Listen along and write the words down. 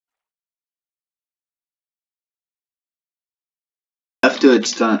after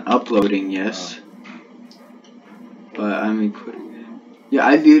it's done uploading, yes. But I'm recording it. Yeah,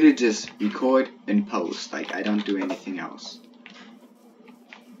 I literally just record and post. Like, I don't do anything else.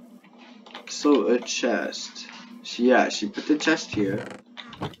 So, a chest. She put the chest here.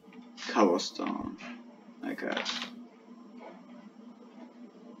 Cobblestone. Okay.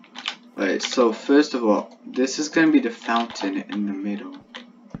 Alright, so first of all, this is gonna be the fountain in the middle.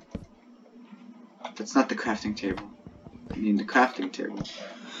 That's not the crafting table. I need the crafting table.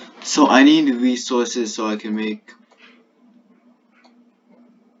 So I need resources so I can make...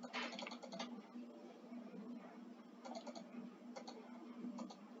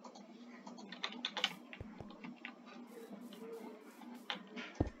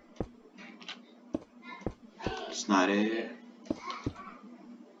 It's not it.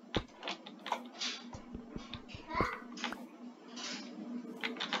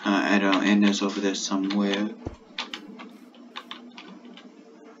 I don't, and there's over there somewhere.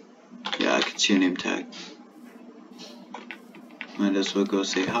 Yeah, I can see your name tag. Might as well go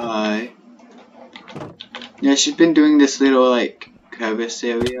say hi. Yeah, she's been doing this little, like, crevice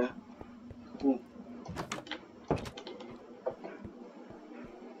area. Cool.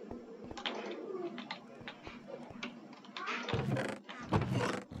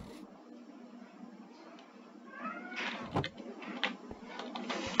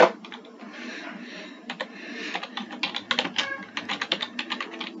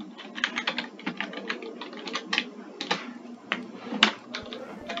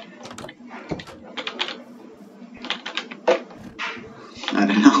 I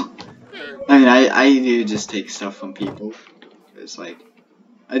don't know. I mean, I do just take stuff from people. It's like,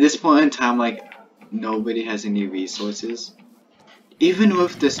 at this point in time, like, nobody has any resources. Even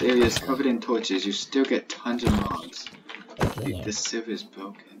if this area is covered in torches, you still get tons of mobs. Dude, this server is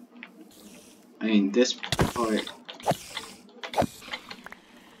broken. I mean, this part...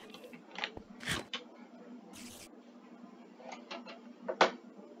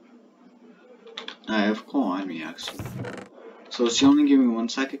 I have coal on me, actually. So she only gave me 1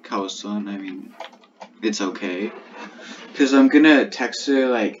 stack of cobblestone. I mean, it's okay. Because I'm gonna texture,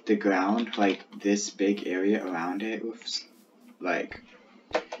 like, the ground, like, this big area around it with, like,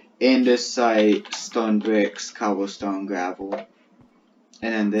 andesite, stone bricks, cobblestone, gravel.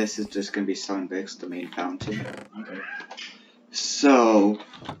 And then this is just gonna be stone bricks, the main fountain. Okay. So...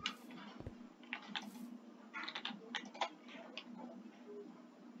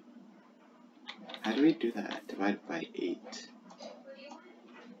 how do we do that? Divided by 8.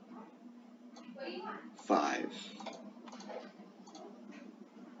 5.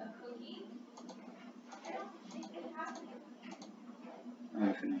 I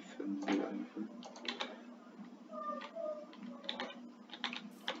have enough room to do anything.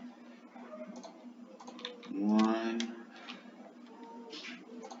 One.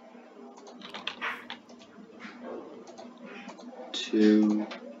 2.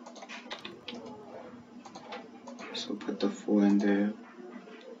 So put the 4 in there.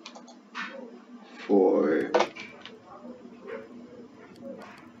 4.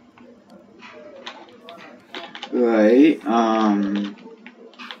 Right, I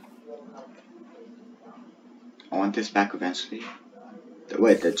want this back eventually.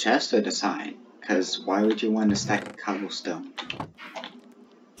 Wait, the chest or the sign? Because why would you want a stack of cobblestone?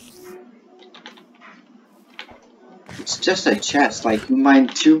 It's just a chest, like, you mine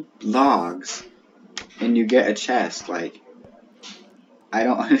 2 logs, and you get a chest, like, I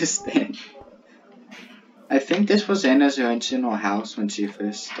don't understand. I think this was Anna's original house when she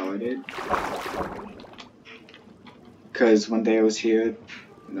first started. Because one day I was here,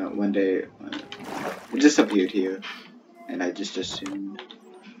 no, one day, it just appeared here, and I just assumed.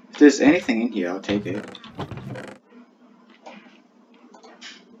 If there's anything in here, I'll take it.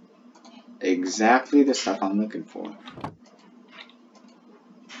 Exactly the stuff I'm looking for.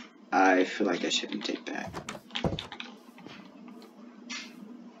 I feel like I shouldn't take that.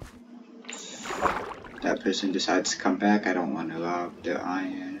 That person decides to come back, I don't want to rob their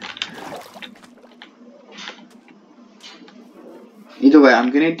iron. Either way,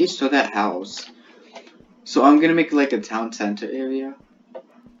 I'm gonna destroy that house. So I'm gonna make like a town center area.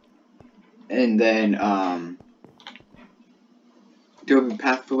 And then, there'll be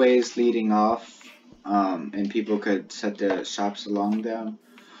pathways leading off, and people could set their shops along them.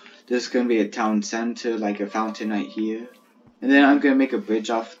 There's gonna be a town center, like a fountain right here. And then I'm gonna make a bridge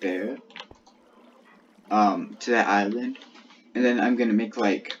off there, to that island. And then I'm gonna make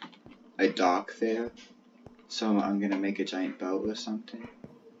like a dock there. So I'm gonna make a giant boat or something.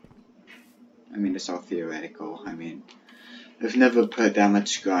 I mean, it's all theoretical. I mean, I've never put that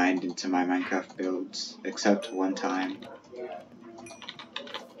much grind into my Minecraft builds, except one time.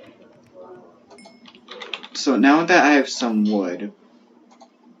 So now that I have some wood,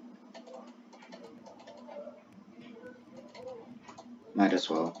 might as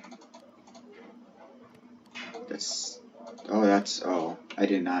well. Oh, I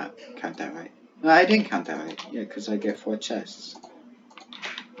did not count that right. No, I didn't count that right. Yeah, because I get 4 chests.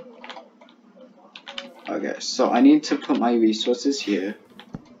 Okay, so I need to put my resources here.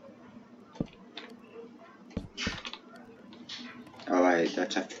 Alright,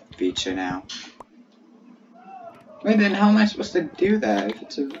 that's a feature now. Wait, then how am I supposed to do that if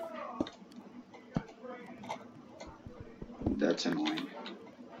it's a... That's annoying.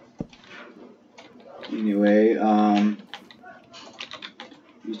 Anyway,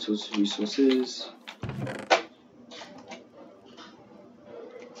 resources.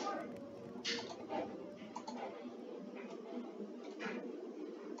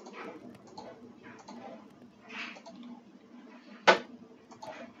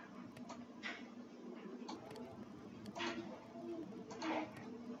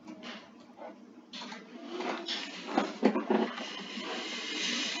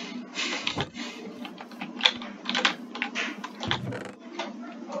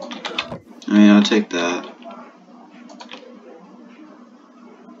 I mean, I'll take that.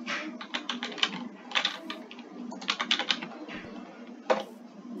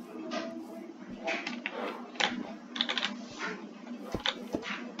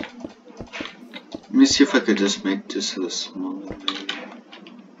 Let me see if I could just make this a small.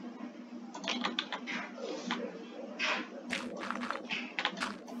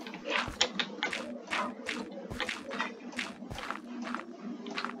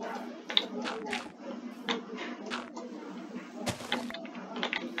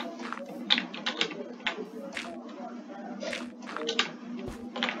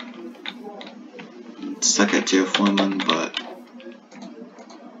 Stuck at tier 4 one, but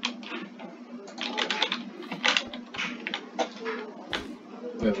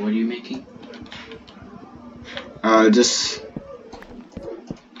wait, what are you making? I just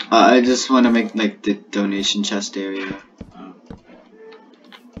want to make like the donation chest area. Oh.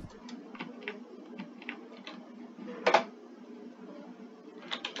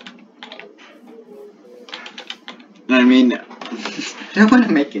 I mean, I don't want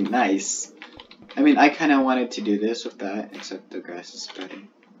to make it nice. I mean, I kind of wanted to do this with that, except the grass is spreading.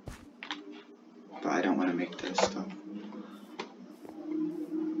 But I don't want to make this stuff.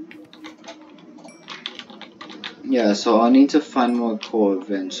 Yeah, so I'll need to find more coal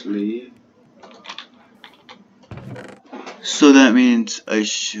eventually. So that means I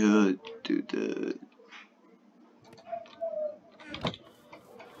should do the...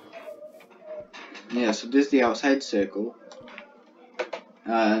 Yeah, so this is the outside circle.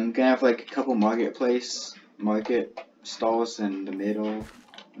 I'm gonna have like a couple market stalls in the middle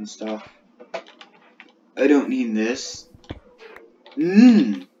and stuff. I don't need this.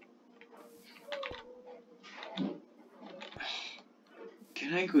 Can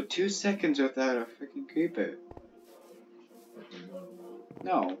I go 2 seconds without a freaking creeper?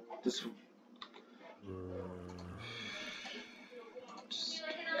 No, this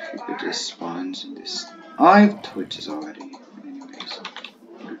creeper just spawns in this. I have torches already. Anyways.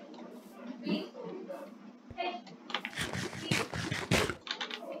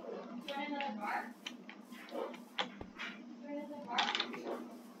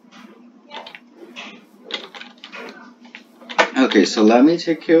 Okay, so let me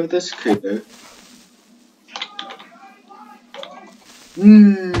take care of this creeper.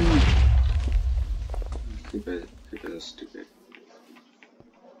 Creepers are stupid.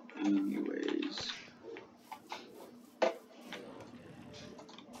 Anyways.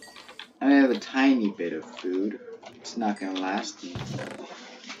 I have a tiny bit of food. It's not gonna last me.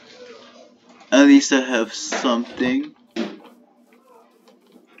 At least I have something.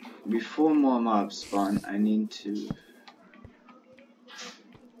 Before more mobs spawn, I need to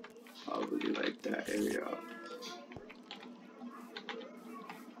probably light that area up.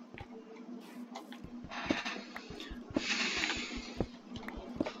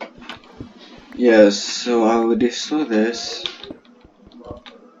 Yes, so I will destroy this.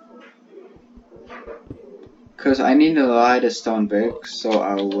 Cause I need to light a stone brick, so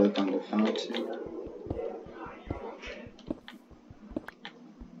I'll work on the fountain.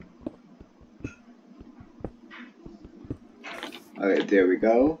 Alright, there we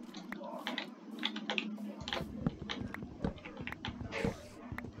go.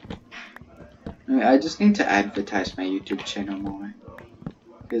 I just need to advertise my YouTube channel more.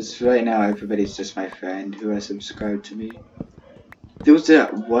 Because right now everybody's just my friend who has subscribed to me. There was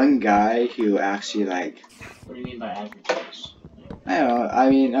that one guy who actually like... What do you mean by advertise? I don't know, I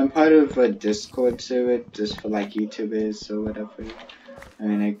mean, I'm part of a Discord server just for like YouTubers or whatever. I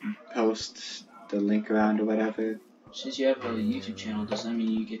mean, I can post the link around or whatever. Since you have a YouTube channel, does that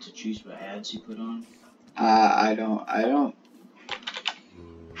mean you get to choose what ads you put on? I don't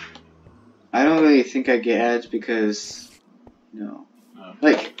really think I get ads because, no.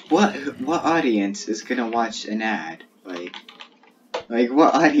 Like, what audience is gonna watch an ad? Like,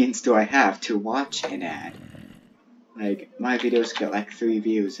 what audience do I have to watch an ad? Like, my videos get like 3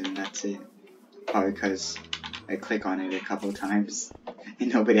 views and that's it. Probably because I click on it a couple times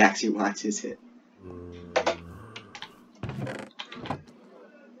and nobody actually watches it.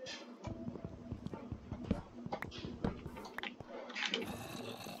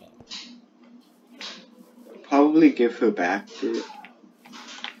 Probably give her back to.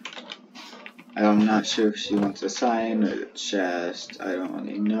 I'm not sure if she wants a sign or a chest. I don't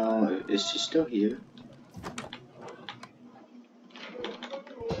really know. Is she still here?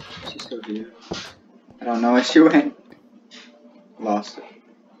 She's still here. I don't know where she went. Lost her.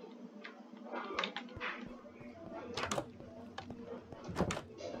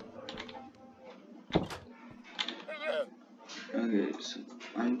 Okay, so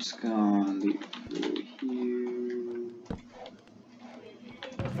I'm just gonna leave her here.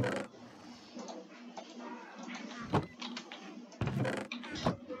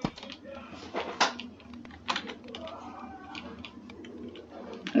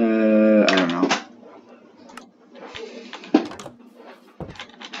 I don't know.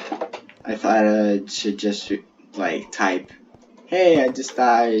 I thought I should just like type, hey, I just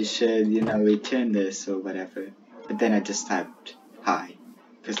thought I should, you know, return this or whatever. But then I just typed hi,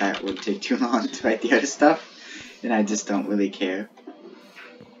 because that would take too long to write the other stuff, and I just don't really care.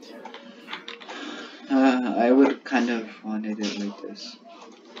 I would kind of wanted it like this.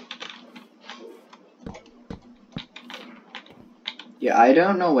 Yeah, I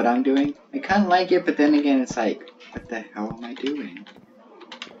don't know what I'm doing. I kind of like it, but then again, it's like, what the hell am I doing?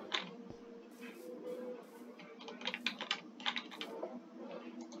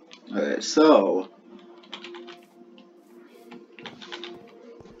 Okay, so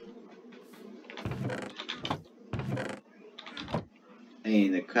I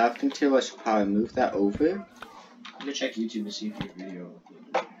mean, the crafting table, I should probably move that over. I'm gonna check YouTube to see if your video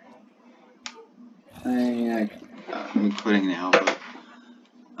uploaded. I mean, I'm recording now, but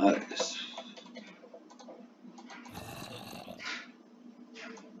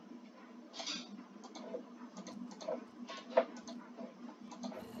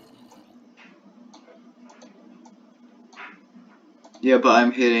yeah, but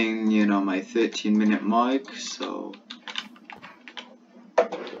I'm hitting, you know, my 13-minute mark, so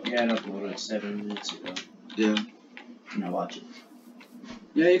Yeah, it uploaded 7 minutes ago. yeah. Now watch it.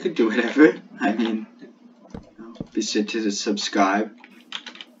 Yeah, you could do whatever. I mean, be sure to subscribe,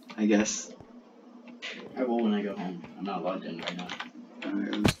 I guess. I will when I go home. I'm not logged in right now.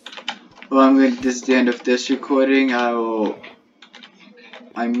 Alright. Well, this is the end of this recording. I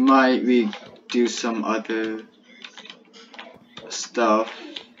might do some other stuff.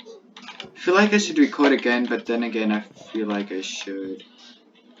 I feel like I should record again, but then again, I feel like I should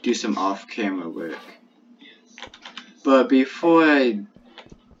do some off-camera work. But before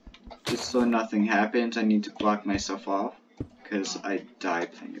just so nothing happens, I need to block myself off, because I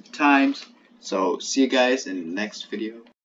died plenty of times. So, see you guys in the next video.